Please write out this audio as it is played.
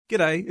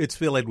G'day, it's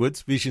Phil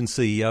Edwards, Vision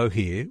CEO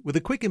here, with a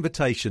quick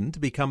invitation to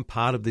become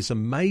part of this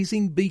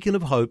amazing beacon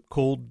of hope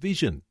called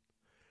Vision.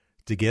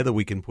 Together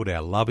we can put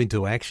our love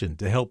into action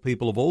to help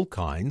people of all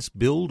kinds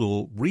build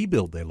or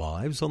rebuild their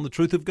lives on the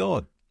truth of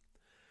God.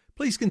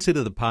 Please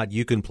consider the part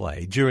you can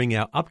play during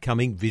our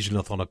upcoming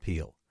Visionathon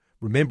appeal,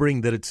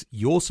 remembering that it's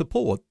your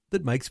support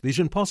that makes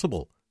Vision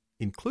possible,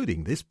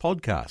 including this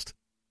podcast.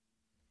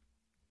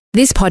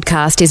 This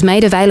podcast is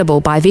made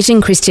available by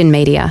Vision Christian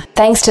Media,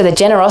 thanks to the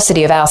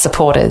generosity of our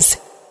supporters.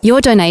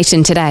 Your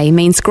donation today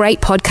means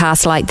great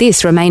podcasts like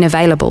this remain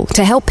available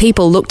to help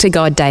people look to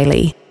God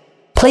daily.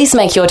 Please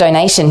make your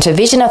donation to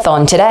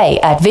Visionathon today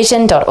at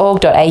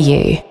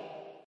vision.org.au.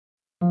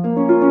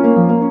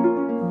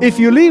 If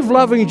you leave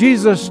loving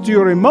Jesus to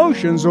your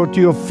emotions or to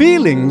your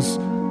feelings,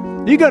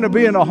 you're going to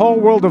be in a whole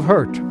world of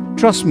hurt.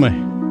 Trust me.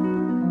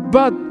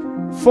 But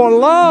for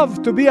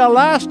love to be a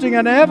lasting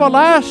and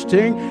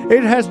everlasting,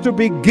 it has to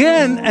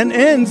begin and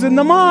ends in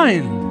the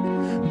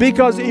mind.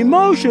 Because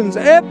emotions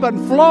ebb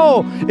and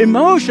flow.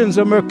 Emotions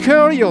are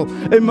mercurial.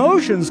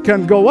 Emotions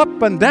can go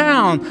up and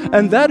down.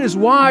 And that is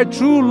why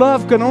true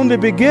love can only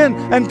begin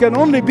and can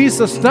only be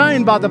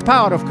sustained by the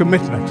power of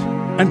commitment.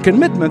 And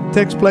commitment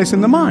takes place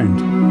in the mind.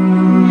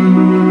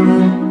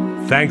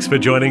 Thanks for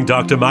joining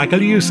Dr.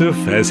 Michael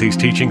Youssef as he's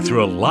teaching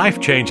through a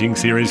life-changing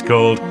series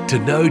called To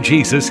Know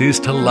Jesus is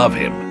to Love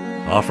Him,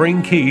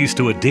 offering keys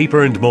to a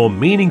deeper and more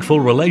meaningful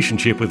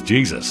relationship with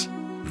Jesus.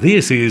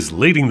 This is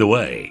Leading the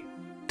Way.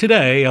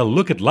 Today, a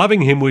look at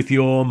loving Him with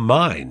your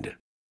mind.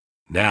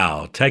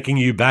 Now, taking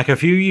you back a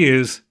few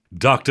years,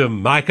 Dr.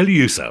 Michael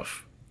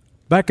Youssef.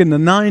 Back in the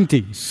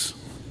 90s,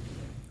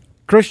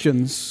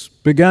 Christians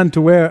began to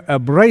wear a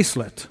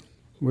bracelet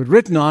with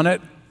written on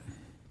it,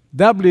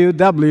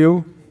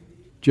 WWJD.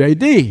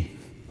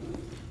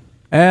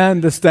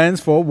 And it stands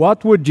for,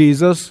 What Would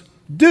Jesus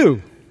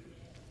Do?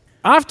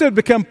 After it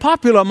became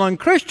popular among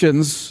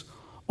Christians,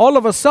 all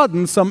of a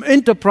sudden some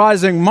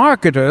enterprising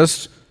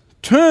marketers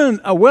turned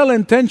a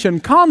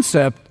well-intentioned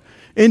concept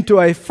into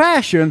a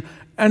fashion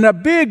and a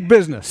big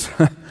business.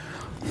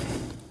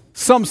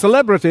 Some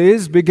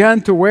celebrities began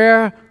to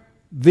wear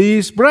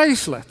these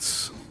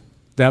bracelets,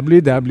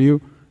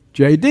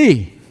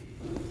 WWJD.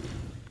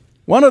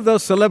 One of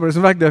those celebrities,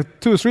 in fact, there are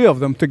 2 or 3 of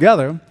them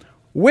together,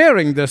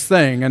 wearing this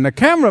thing, and the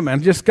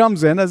cameraman just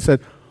comes in and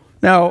said,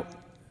 "Now,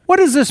 what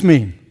does this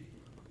mean?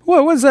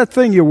 What is that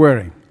thing you're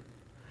wearing?"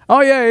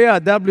 "Oh, yeah,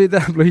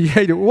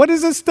 WWJD. What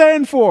does it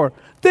stand for?"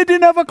 They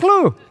didn't have a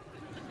clue.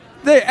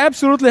 They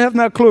absolutely have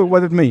no clue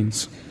what it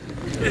means.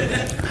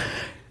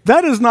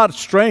 That is not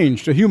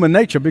strange to human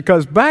nature,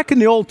 because back in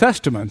the Old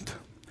Testament,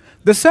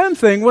 the same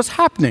thing was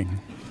happening.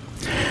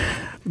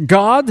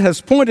 God has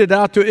pointed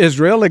out to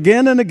Israel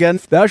again and again,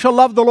 "Thou shalt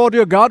love the Lord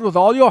your God with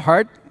all your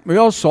heart, with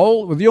your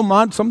soul, with your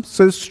mind," some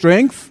says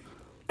strength,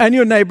 "and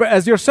your neighbor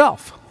as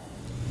yourself."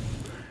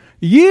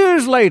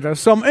 Years later,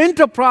 some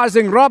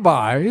enterprising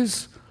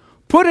rabbis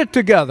put it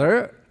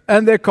together,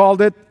 and they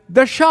called it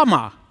the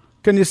Shama.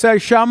 Can you say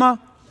Shama?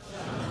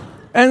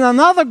 And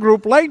another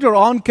group later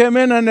on came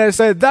in and they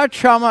said, that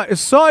Shama is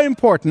so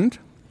important,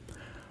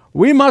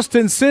 we must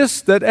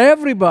insist that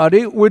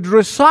everybody would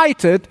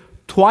recite it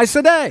twice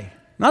a day.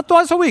 Not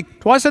twice a week,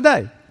 twice a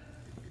day.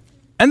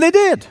 And they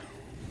did.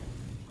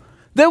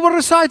 They will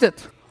recite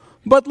it.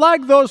 But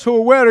like those who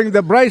were wearing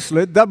the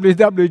bracelet,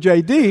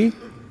 WWJD,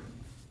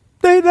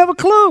 they didn't have a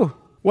clue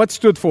what it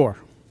stood for.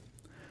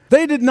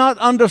 They did not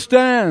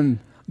understand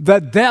the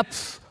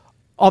depth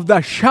of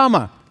the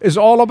Shama is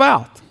all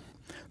about.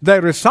 They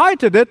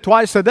recited it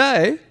twice a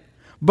day,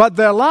 but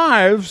their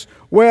lives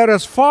were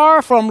as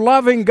far from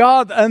loving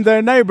God and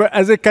their neighbor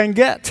as it can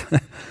get.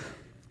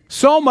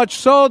 So much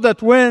so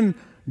that when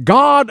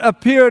God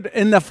appeared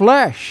in the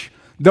flesh,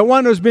 the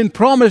one who's been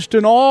promised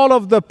in all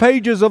of the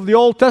pages of the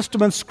Old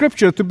Testament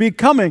scripture to be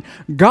coming,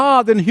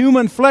 God in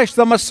human flesh,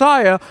 the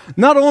Messiah,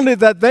 not only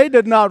that they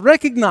did not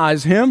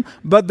recognize him,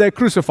 but they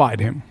crucified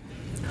him.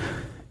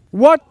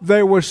 What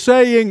they were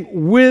saying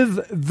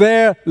with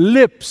their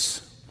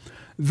lips,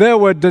 they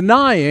were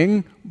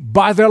denying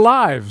by their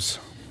lives.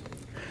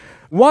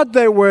 What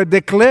they were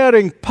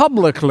declaring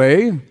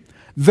publicly,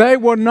 they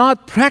were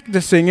not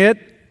practicing it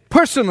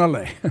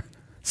personally.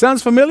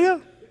 Sounds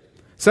familiar?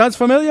 Sounds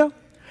familiar?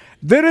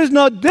 There is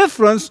no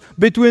difference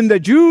between the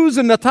Jews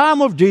in the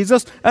time of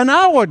Jesus and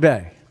our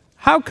day.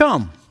 How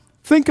come?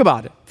 Think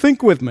about it.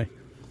 Think with me.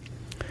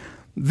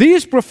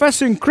 These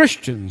professing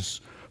Christians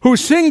who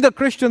sing the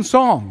Christian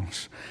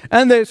songs,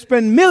 and they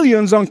spend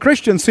millions on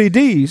Christian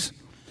CDs,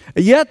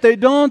 yet they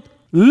don't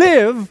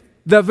live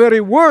the very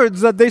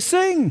words that they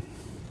sing.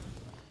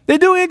 They're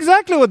doing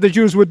exactly what the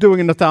Jews were doing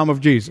in the time of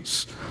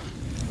Jesus.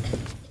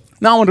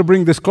 Now I want to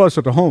bring this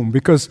closer to home,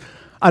 because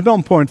I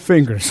don't point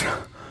fingers.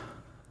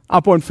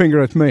 I point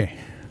finger at me.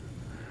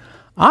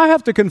 I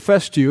have to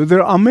confess to you,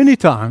 there are many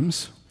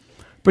times,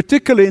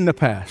 particularly in the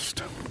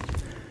past,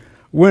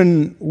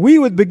 when we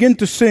would begin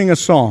to sing a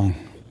song,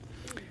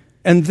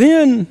 and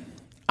then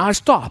I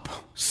stop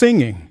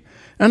singing,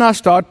 and I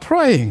start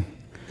praying.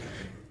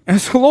 And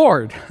say,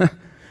 Lord,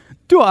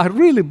 do I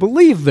really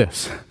believe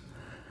this?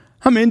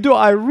 I mean, do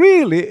I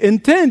really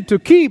intend to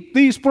keep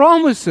these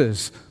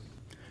promises?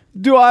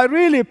 Do I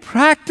really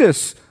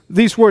practice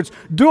these words?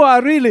 Do I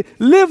really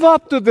live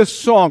up to this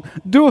song?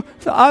 Do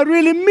I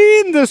really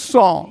mean this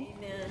song?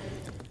 Amen.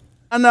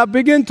 And I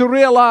begin to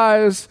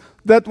realize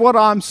that what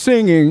I'm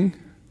singing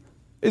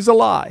is a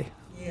lie.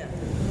 Yeah.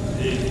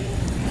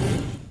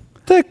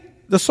 Take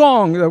the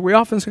song that we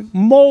often sing,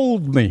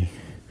 mold me,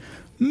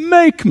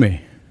 make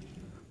me.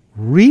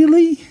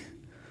 Really?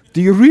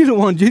 Do you really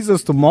want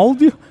Jesus to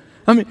mold you?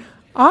 I mean,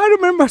 I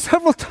remember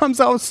several times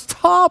I would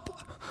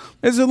stop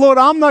and say, Lord,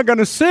 I'm not going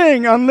to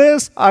sing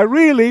unless I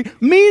really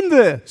mean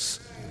this.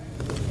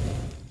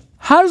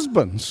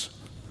 Husbands,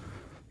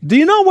 do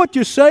you know what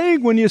you're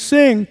saying when you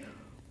sing,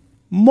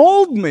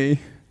 mold me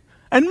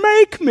and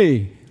make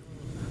me?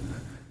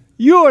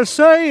 You are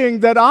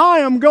saying that I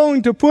am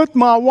going to put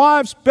my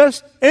wife's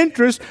best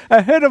interest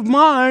ahead of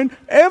mine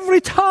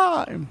every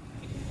time.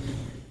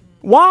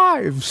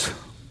 Wives,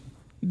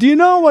 do you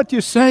know what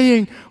you're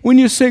saying when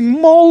you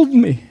sing, mold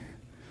me?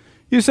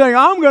 You're saying,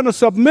 I'm going to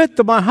submit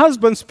to my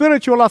husband's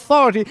spiritual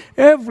authority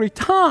every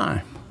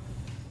time.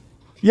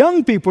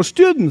 Young people,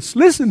 students,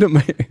 listen to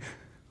me.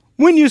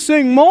 When you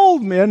sing,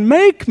 mold me and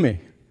make me,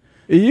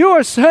 you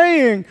are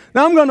saying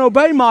that I'm going to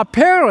obey my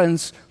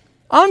parents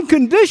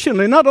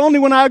unconditionally, not only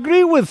when I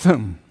agree with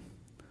them.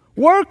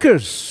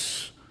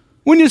 Workers,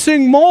 when you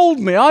sing, mold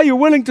me, are you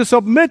willing to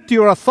submit to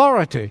your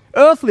authority,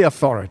 earthly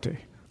authority?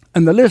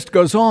 And the list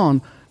goes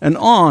on and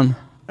on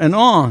and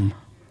on.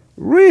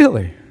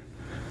 Really?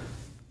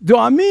 Do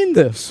I mean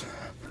this?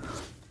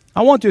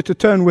 I want you to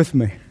turn with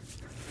me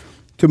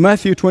to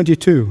Matthew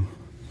 22.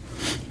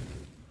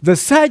 The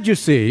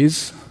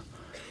Sadducees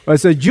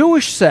was a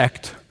Jewish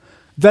sect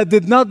that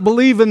did not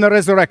believe in the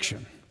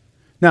resurrection.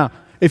 Now,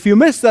 if you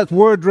miss that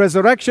word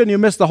resurrection, you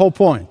miss the whole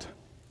point.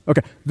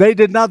 Okay, they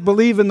did not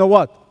believe in the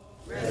what?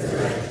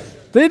 Resurrection.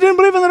 They didn't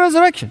believe in the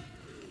resurrection.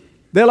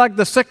 They're like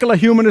the secular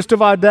humanists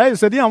of our day. They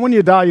said, when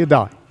you die, you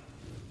die.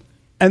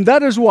 And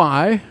that is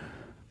why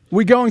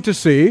we're going to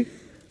see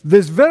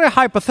this very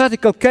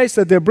hypothetical case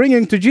that they're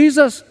bringing to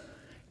Jesus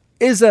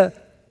is a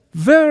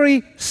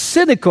very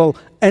cynical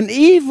and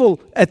evil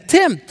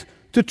attempt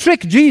to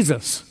trick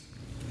Jesus.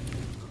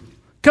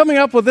 Coming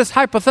up with this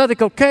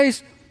hypothetical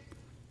case,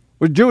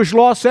 where Jewish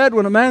law said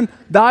when a man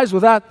dies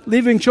without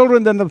leaving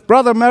children, then the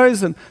brother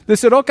marries, and they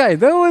said, okay,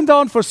 they went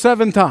on for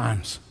 7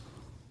 times.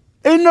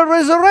 In the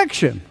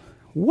resurrection.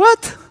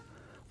 What?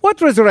 What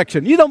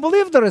resurrection? You don't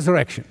believe the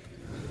resurrection.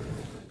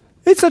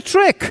 It's a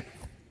trick.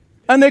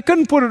 And they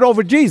couldn't put it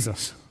over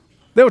Jesus.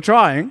 They were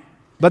trying,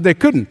 but they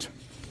couldn't.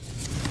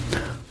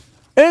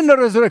 In the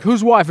resurrection,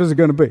 whose wife is it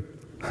going to be?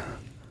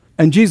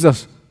 And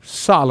Jesus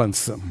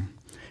silenced them.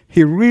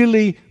 He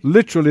really,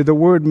 literally, the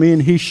word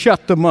means he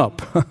shut them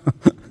up.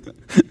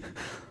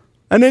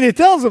 And then he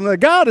tells them that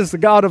God is the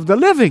God of the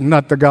living,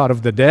 not the God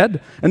of the dead.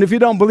 And if you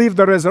don't believe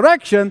the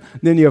resurrection,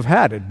 then you've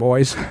had it,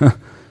 boys.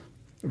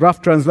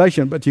 Rough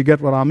translation, but you get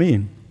what I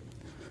mean.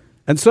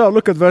 And so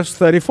look at verse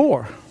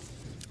 34.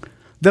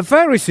 The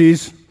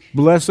Pharisees,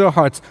 bless their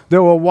hearts, they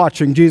were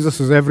watching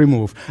Jesus' every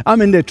move. I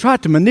mean, they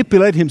tried to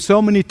manipulate him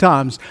so many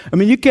times. I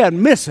mean, you can't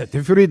miss it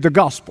if you read the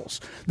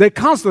Gospels. They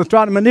constantly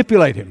try to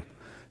manipulate him.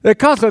 They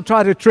constantly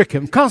try to trick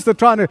him, constantly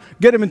trying to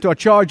get him into a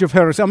charge of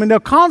heresy. I mean, they're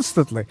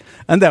constantly,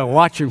 and they're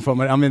watching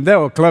from it. I mean, they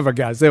were clever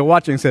guys. They were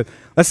watching and said,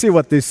 let's see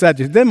what these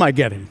Sadducees, they might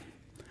get him.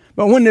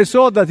 But when they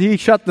saw that he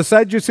shut the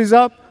Sadducees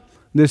up,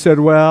 they said,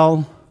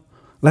 well,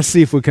 let's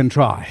see if we can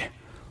try.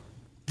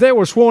 They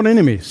were sworn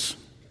enemies.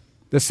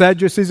 The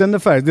Sadducees and the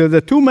Pharisees. They're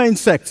the two main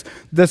sects.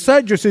 The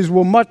Sadducees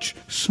were a much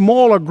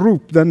smaller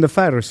group than the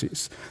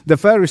Pharisees. The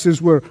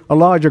Pharisees were a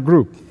larger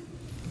group.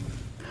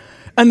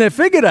 And they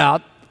figured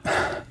out,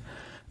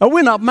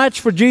 we're not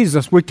matched for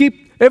Jesus.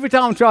 Every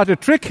time we try to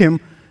trick him,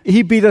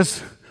 he beat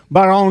us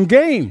by our own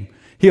game.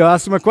 He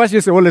asked them a question,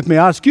 he said, well, let me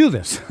ask you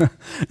this.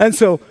 And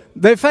so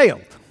they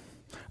failed.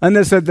 And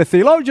they said, the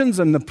theologians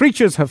and the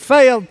preachers have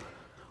failed.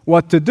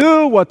 What to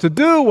do, what to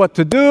do, what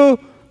to do.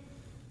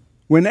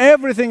 When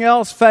everything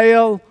else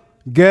fails,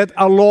 get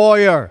a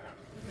lawyer.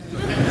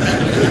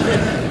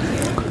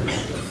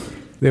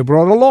 They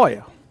brought a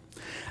lawyer.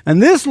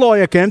 And this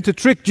lawyer came to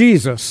trick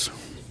Jesus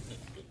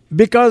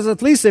because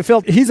at least they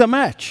felt he's a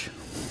match.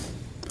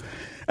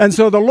 And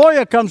so the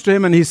lawyer comes to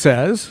him and he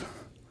says,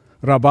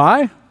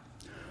 Rabbi,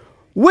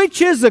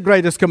 which is the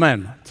greatest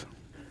commandment?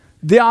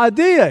 The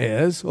idea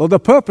is, or the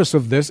purpose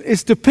of this,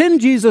 is to pin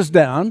Jesus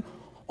down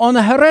on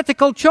a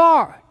heretical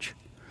charge.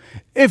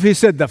 If he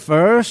said the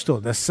first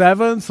or the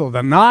 7th or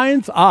the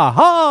 9th,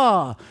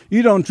 aha,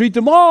 you don't treat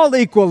them all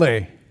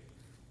equally.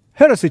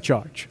 Heresy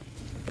charge.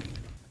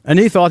 And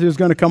he thought he was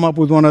going to come up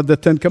with one of the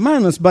 10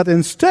 commandments, but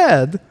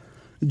instead,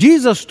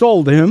 Jesus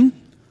told him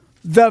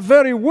the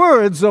very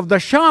words of the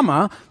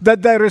Shema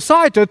that they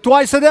recited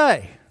twice a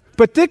day.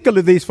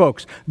 Particularly these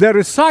folks. They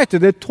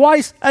recited it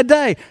twice a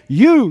day.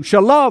 You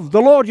shall love the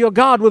Lord your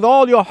God with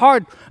all your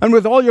heart and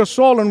with all your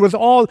soul and with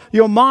all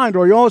your mind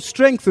or your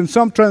strength in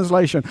some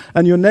translation,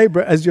 and your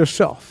neighbor as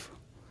yourself.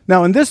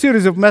 Now, in this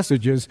series of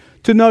messages,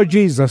 to know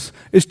Jesus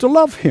is to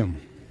love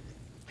him.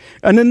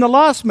 And in the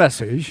last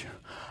message,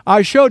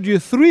 I showed you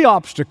 3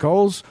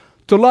 obstacles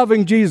to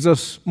loving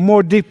Jesus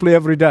more deeply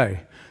every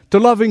day, to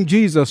loving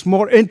Jesus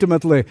more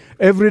intimately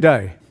every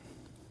day.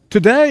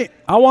 Today,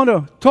 I want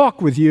to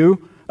talk with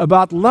you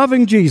about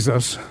loving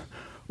Jesus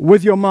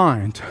with your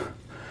mind,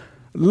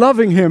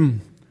 loving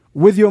Him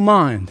with your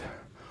mind.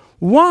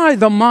 Why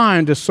the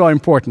mind is so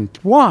important?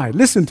 Why?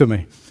 Listen to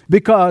me.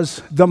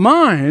 Because the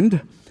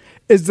mind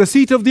is the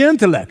seat of the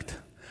intellect.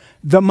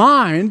 The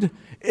mind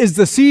is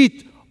the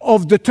seat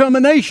of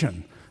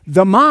determination.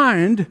 The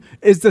mind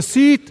is the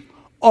seat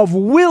of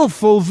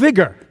willful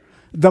vigor.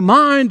 The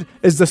mind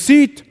is the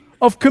seat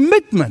of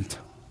commitment.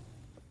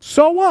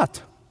 So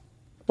what?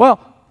 Well,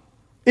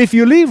 if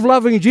you leave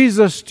loving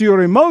Jesus to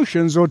your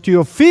emotions or to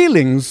your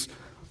feelings,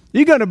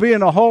 you're going to be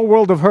in a whole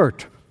world of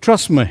hurt.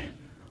 Trust me.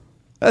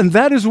 And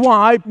that is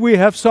why we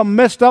have some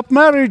messed up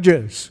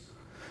marriages.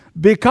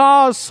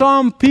 Because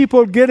some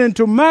people get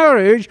into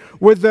marriage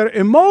with their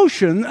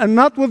emotion and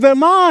not with their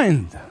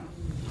mind.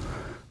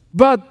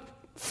 But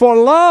for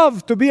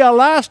love to be a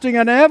lasting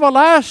and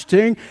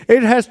everlasting,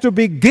 it has to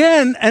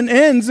begin and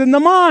ends in the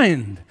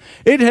mind.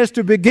 It has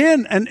to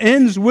begin and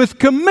ends with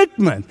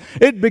commitment.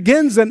 It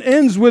begins and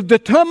ends with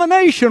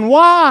determination.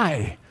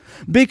 Why?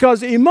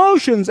 Because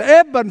emotions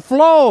ebb and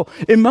flow.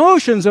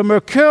 Emotions are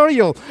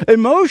mercurial.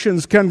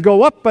 Emotions can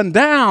go up and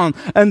down.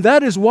 And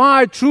that is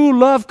why true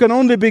love can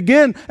only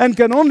begin and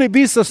can only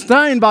be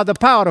sustained by the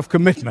power of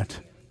commitment.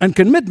 And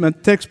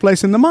commitment takes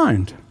place in the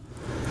mind.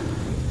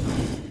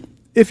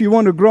 If you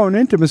want to grow in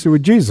intimacy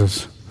with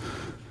Jesus,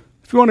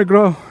 if you want to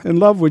grow in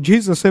love with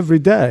Jesus every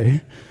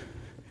day,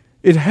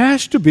 it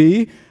has to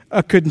be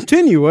a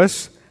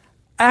continuous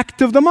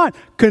act of the mind,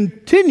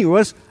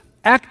 continuous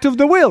act of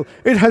the will.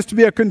 It has to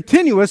be a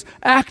continuous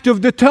act of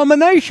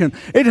determination.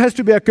 It has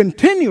to be a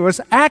continuous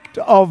act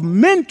of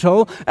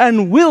mental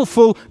and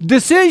willful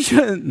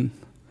decision.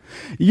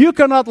 You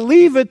cannot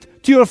leave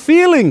it to your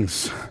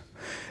feelings.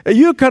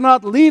 You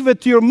cannot leave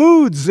it to your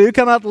moods. You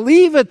cannot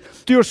leave it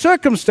to your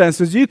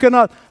circumstances. You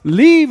cannot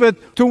leave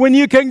it to when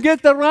you can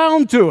get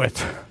around to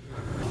it.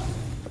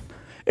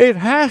 It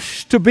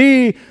has to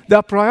be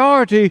the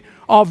priority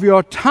of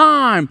your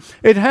time.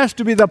 It has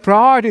to be the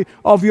priority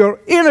of your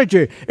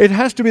energy. It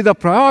has to be the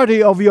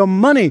priority of your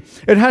money.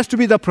 It has to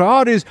be the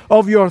priorities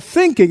of your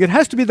thinking. It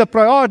has to be the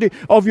priority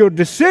of your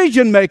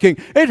decision making.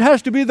 It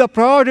has to be the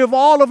priority of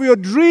all of your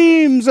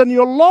dreams and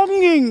your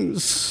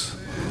longings.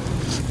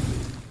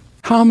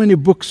 How many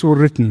books were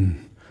written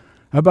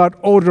about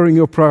ordering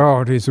your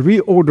priorities,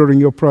 reordering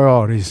your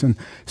priorities, and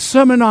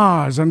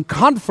seminars and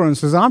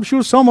conferences? I'm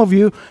sure some of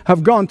you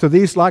have gone to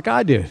these like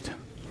I did.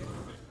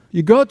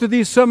 You go to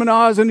these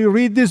seminars and you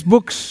read these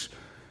books,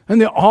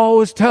 and they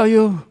always tell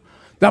you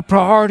that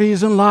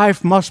priorities in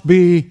life must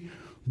be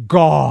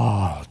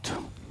God.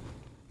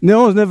 They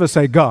always never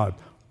say God.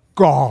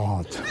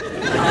 God.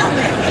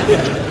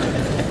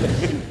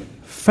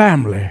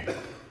 Family,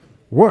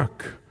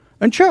 work,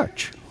 and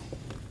church.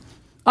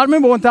 I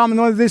remember one time in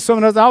one of these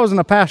seminars, I wasn't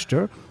a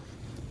pastor,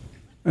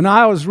 and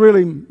I was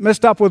really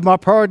messed up with my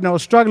priority, and I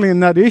was struggling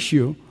in that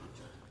issue.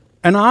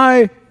 And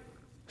I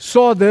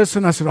saw this,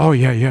 and I said, oh,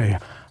 yeah.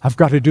 I've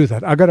got to do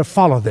that. I've got to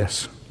follow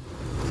this.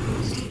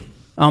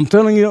 I'm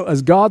telling you,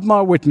 as God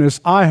my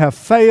witness, I have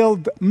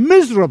failed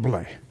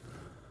miserably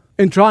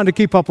in trying to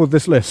keep up with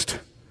this list.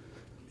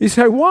 You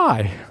say,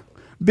 why?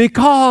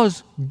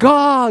 Because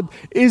God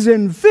is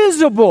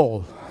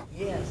invisible.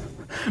 Yes.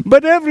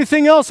 But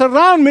everything else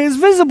around me is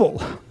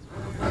visible.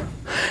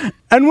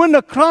 And when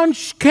the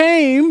crunch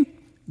came,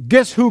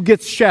 guess who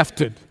gets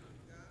shafted?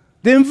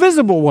 The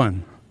invisible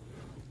one.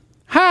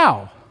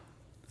 How?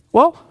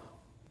 Well,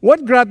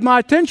 what grabbed my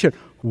attention?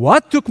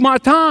 What took my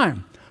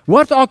time?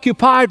 What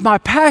occupied my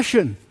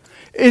passion?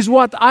 Is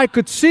what I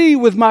could see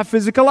with my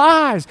physical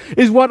eyes.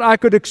 Is what I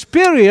could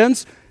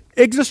experience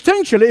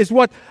existentially. Is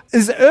what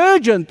is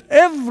urgent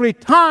every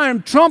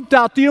time trumped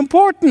out the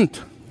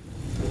important.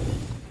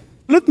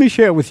 Let me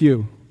share with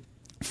you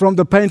from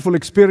the painful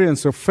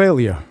experience of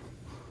failure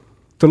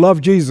to love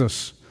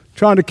Jesus,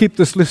 trying to keep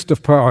this list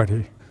of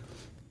priority.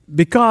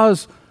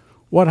 Because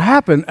what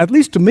happened, at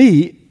least to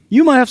me,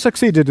 you might have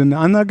succeeded in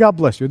that, and God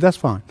bless you, that's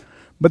fine.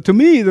 But to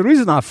me, the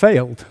reason I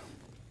failed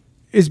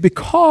is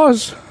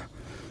because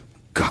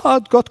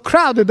God got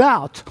crowded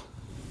out.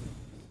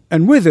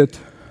 And with it,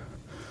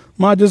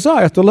 my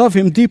desire to love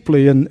Him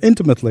deeply and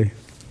intimately.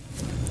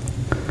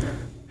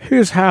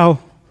 Here's how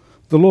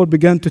the Lord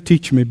began to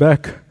teach me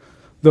back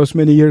those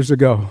many years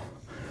ago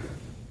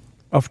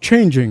of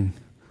changing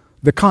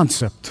the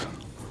concept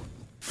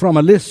from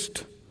a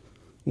list,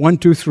 1,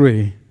 2,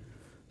 3,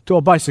 to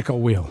a bicycle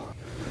wheel.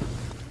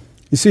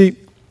 You see,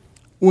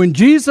 when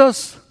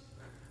Jesus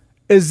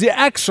is the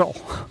axle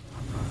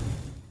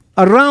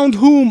around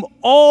whom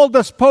all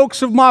the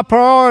spokes of my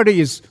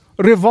priorities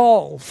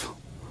revolve,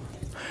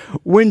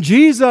 when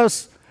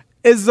Jesus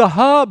is the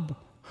hub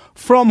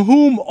from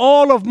whom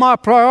all of my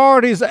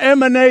priorities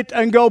emanate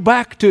and go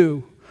back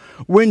to,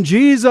 when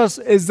Jesus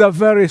is the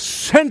very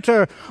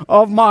center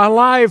of my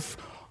life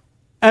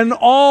and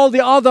all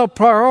the other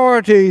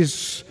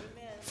priorities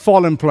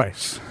fall in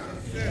place.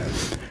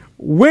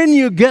 When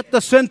you get the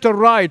center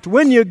right,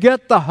 when you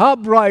get the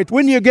hub right,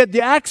 when you get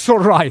the axle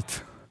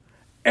right,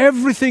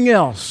 everything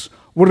else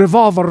will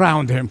revolve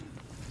around Him.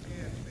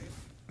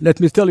 Let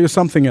me tell you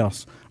something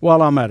else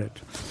while I'm at it.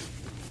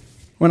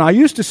 When I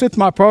used to set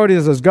my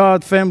priorities as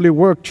God, family,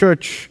 work,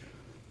 church,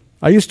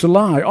 I used to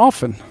lie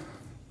often.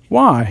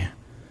 Why?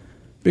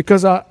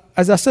 Because,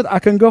 as I said, I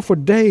can go for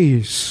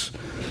days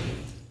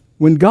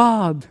when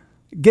God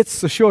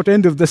gets the short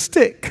end of the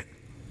stick.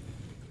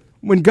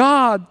 When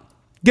God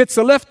gets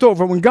the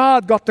leftover, when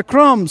God got the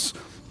crumbs,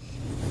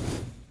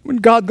 when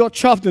God got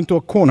shoved into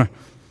a corner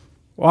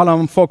while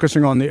I'm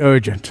focusing on the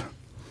urgent.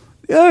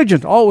 The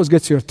urgent always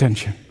gets your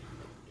attention,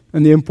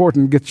 and the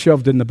important gets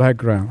shoved in the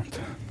background.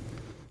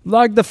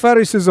 Like the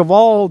Pharisees of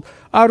old,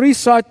 I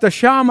recite the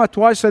Shema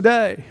twice a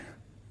day.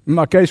 In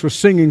my case, was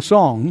singing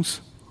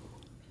songs,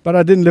 but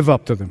I didn't live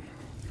up to them.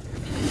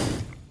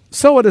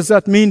 So what does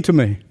that mean to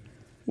me?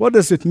 What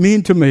does it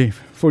mean to me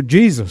for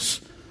Jesus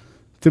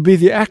to be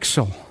the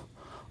axle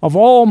of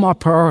all my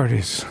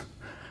priorities?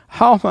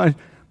 How have I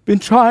been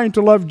trying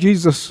to love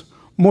Jesus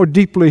more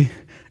deeply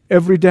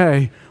every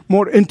day,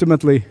 more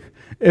intimately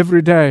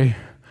every day?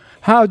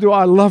 How do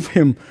I love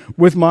Him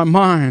with my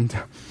mind?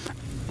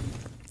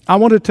 I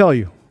want to tell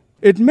you,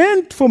 it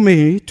meant for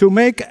me to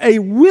make a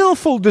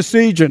willful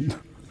decision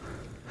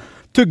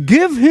to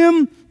give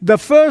Him the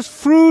first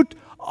fruit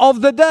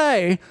of the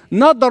day,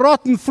 not the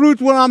rotten fruit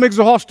when I'm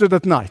exhausted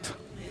at night.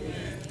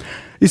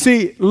 You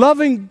see,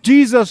 loving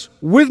Jesus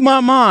with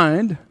my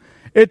mind,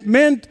 it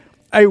meant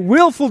a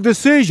willful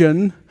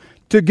decision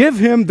to give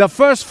Him the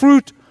first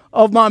fruit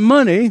of my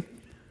money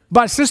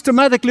by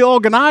systematically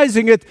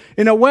organizing it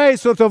in a way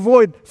so to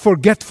avoid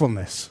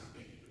forgetfulness.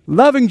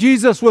 Loving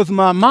Jesus with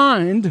my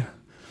mind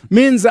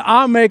means that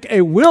I make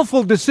a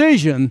willful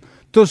decision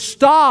to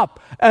stop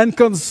and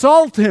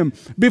consult Him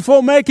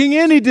before making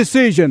any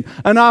decision.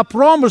 And I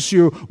promise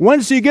you,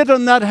 once you get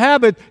in that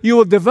habit, you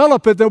will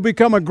develop it. It will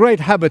become a great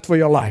habit for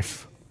your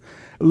life.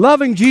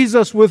 Loving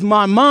Jesus with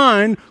my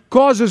mind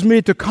causes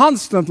me to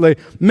constantly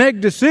make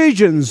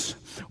decisions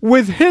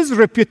with His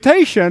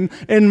reputation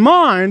in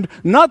mind,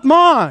 not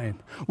mine.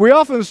 We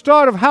often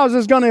start of how is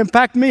this going to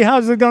impact me? How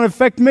is it going to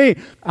affect me?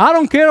 I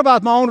don't care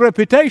about my own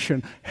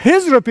reputation.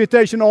 His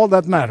reputation, all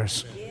that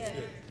matters.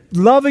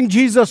 Loving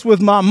Jesus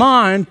with my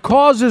mind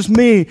causes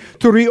me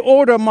to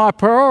reorder my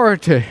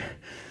priority,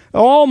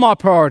 all my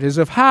priorities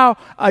of how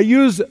I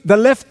use the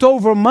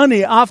leftover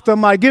money after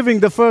my giving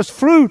the first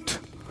fruit.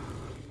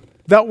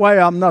 That way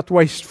I'm not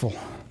wasteful.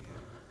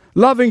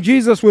 Loving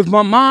Jesus with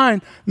my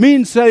mind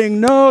means saying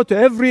no to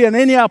every and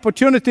any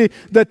opportunity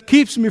that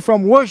keeps me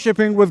from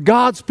worshiping with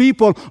God's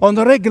people on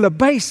a regular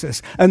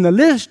basis. And the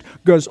list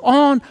goes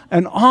on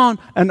and on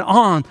and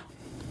on.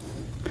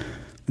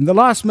 In the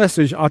last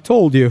message, I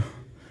told you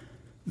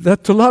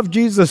that to love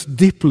Jesus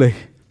deeply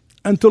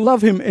and to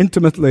love Him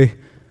intimately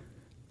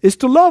is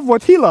to love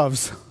what He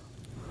loves.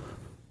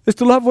 Is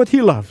to love what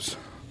He loves.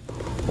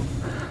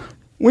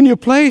 When you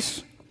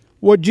place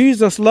what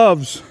Jesus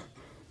loves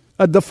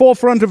at the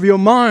forefront of your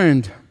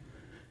mind,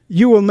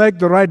 you will make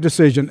the right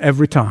decision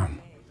every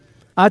time.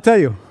 I tell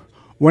you,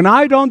 when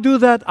I don't do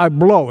that, I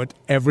blow it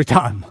every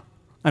time.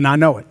 And I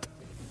know it.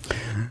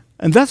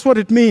 And that's what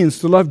it means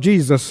to love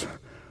Jesus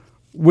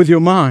with your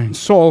mind,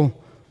 soul,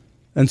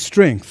 and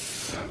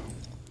strength.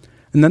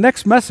 In the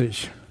next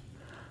message,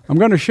 I'm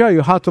going to show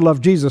you how to love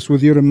Jesus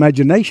with your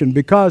imagination,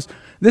 because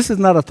this is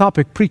not a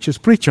topic preachers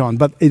preach on,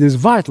 but it is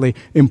vitally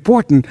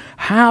important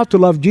how to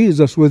love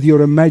Jesus with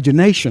your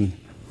imagination.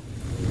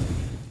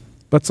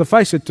 But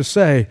suffice it to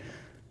say,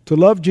 to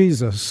love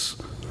Jesus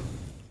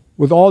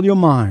with all your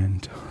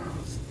mind,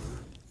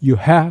 you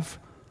have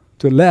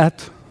to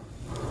let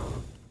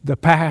the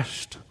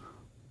past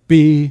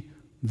be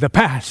the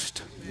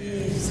past.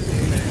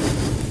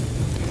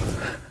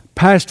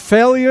 Past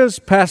failures,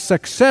 past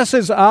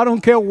successes, I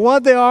don't care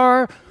what they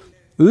are,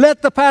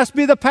 let the past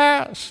be the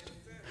past.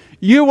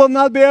 You will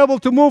not be able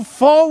to move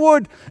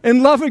forward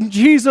in loving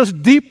Jesus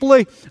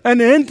deeply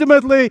and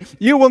intimately.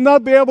 You will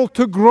not be able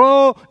to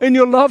grow in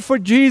your love for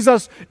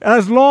Jesus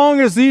as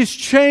long as these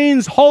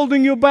chains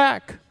holding you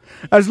back.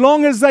 As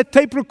long as that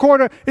tape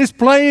recorder is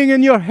playing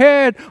in your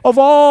head of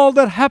all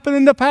that happened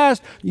in the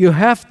past, you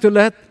have to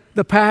let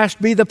the past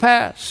be the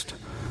past.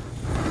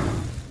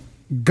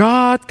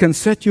 God can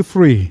set you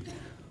free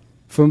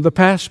from the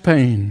past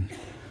pain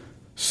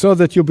so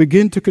that you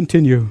begin to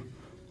continue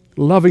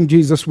loving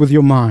Jesus with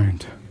your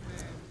mind.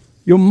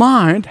 Your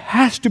mind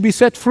has to be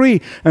set free,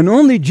 and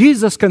only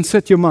Jesus can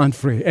set your mind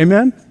free.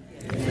 Amen?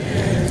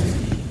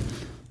 Amen.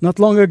 Not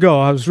long ago,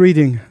 I was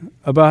reading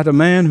about a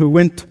man who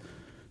went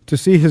to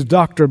see his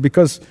doctor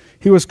because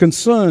he was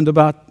concerned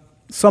about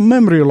some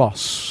memory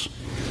loss.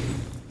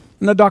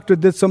 And the doctor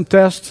did some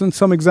tests and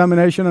some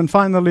examination, and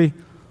finally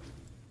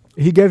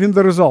he gave him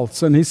the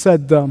results. And he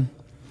said,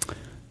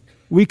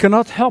 we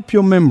cannot help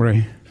your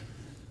memory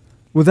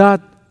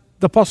without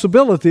the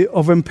possibility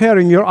of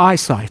impairing your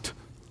eyesight.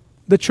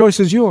 The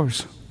choice is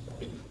yours.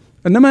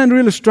 And the man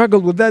really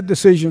struggled with that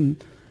decision.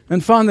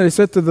 And finally he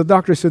said to the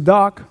doctor, he said,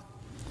 Doc,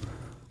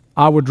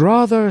 I would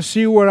rather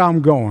see where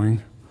I'm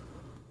going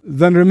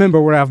than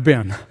remember where I've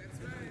been.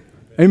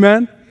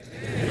 Amen?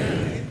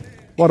 Amen.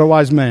 What a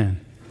wise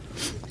man.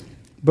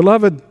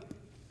 Beloved,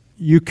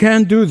 you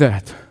can do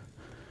that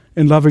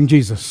in loving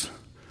Jesus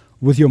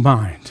with your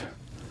mind.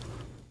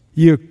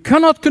 You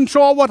cannot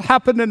control what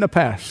happened in the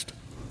past,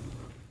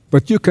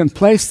 but you can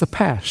place the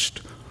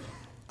past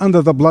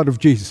under the blood of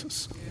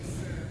Jesus.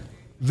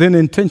 Then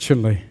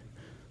intentionally,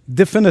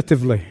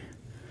 definitively,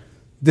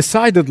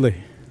 decidedly,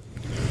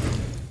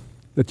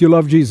 that you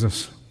love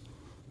Jesus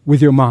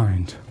with your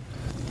mind.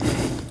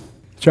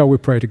 Shall we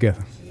pray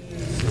together?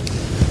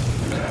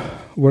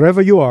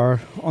 Wherever you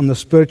are on the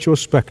spiritual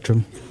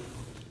spectrum,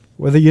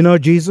 whether you know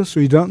Jesus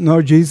or you don't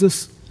know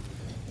Jesus,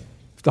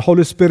 if the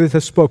Holy Spirit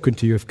has spoken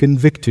to you, if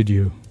convicted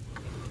you,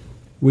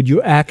 would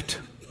you act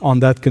on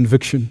that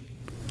conviction?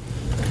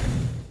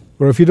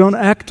 Or if you don't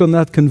act on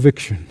that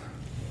conviction,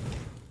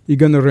 you're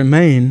going to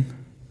remain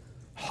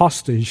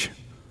hostage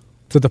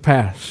to the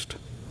past.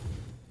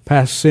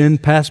 Past sin,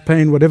 past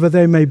pain, whatever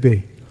they may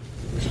be.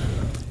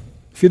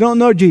 If you don't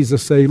know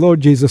Jesus, say,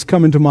 Lord Jesus,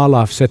 come into my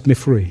life, set me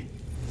free.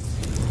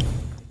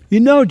 You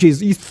know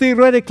Jesus. You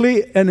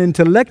theoretically and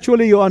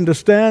intellectually you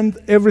understand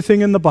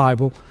everything in the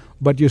Bible,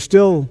 but you're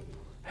still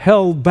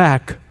held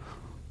back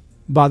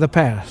by the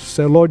past.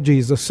 Say, Lord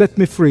Jesus, set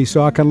me free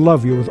so I can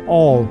love you with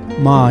all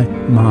my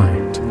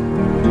mind.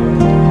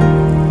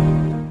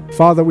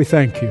 Father, we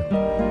thank you.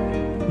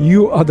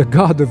 You are the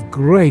God of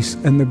grace,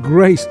 and the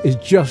grace is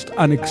just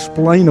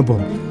unexplainable.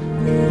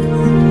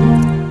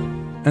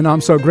 And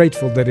I'm so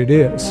grateful that it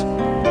is.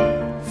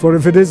 For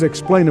if it is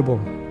explainable,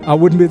 I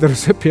wouldn't be the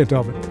recipient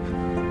of it.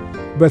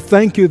 But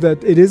thank you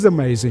that it is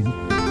amazing.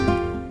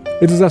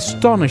 It is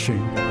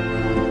astonishing.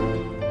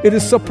 It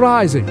is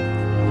surprising.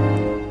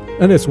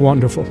 And it's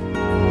wonderful.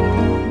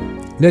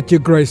 Let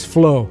your grace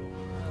flow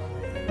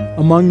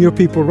among your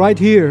people right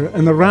here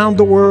and around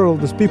the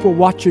world. There's people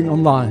watching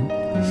online.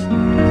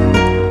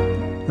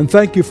 And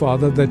thank you,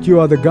 Father, that you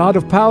are the God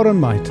of power and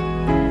might,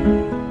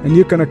 and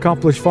you can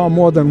accomplish far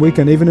more than we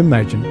can even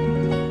imagine.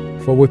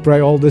 For we pray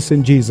all this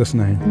in Jesus'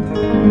 name.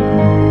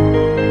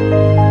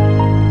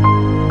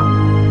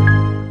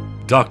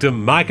 Dr.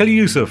 Michael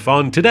Youssef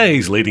on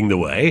today's Leading the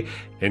Way,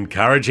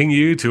 encouraging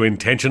you to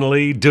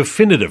intentionally,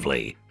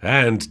 definitively,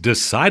 and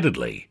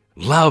decidedly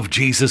love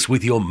Jesus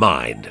with your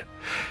mind.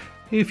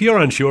 If you're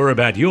unsure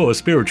about your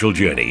spiritual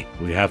journey,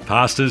 we have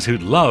pastors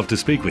who'd love to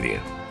speak with you.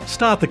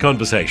 Start the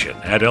conversation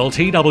at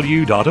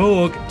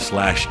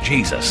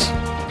ltw.org/Jesus.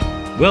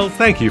 Well,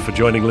 thank you for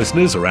joining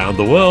listeners around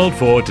the world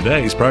for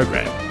today's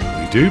program.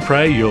 We do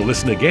pray you'll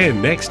listen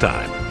again next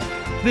time.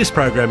 This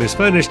program is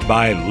furnished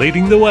by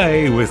Leading the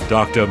Way with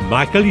Dr.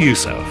 Michael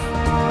Youssef.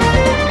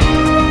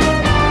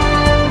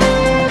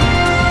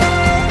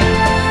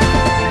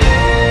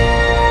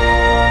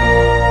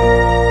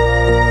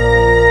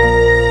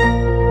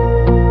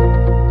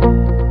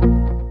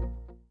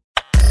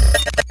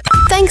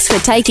 Thanks for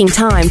taking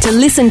time to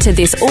listen to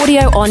this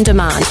audio on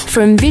demand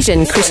from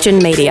Vision Christian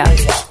Media.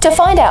 To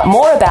find out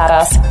more about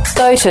us,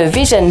 go to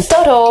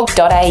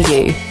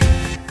vision.org.au.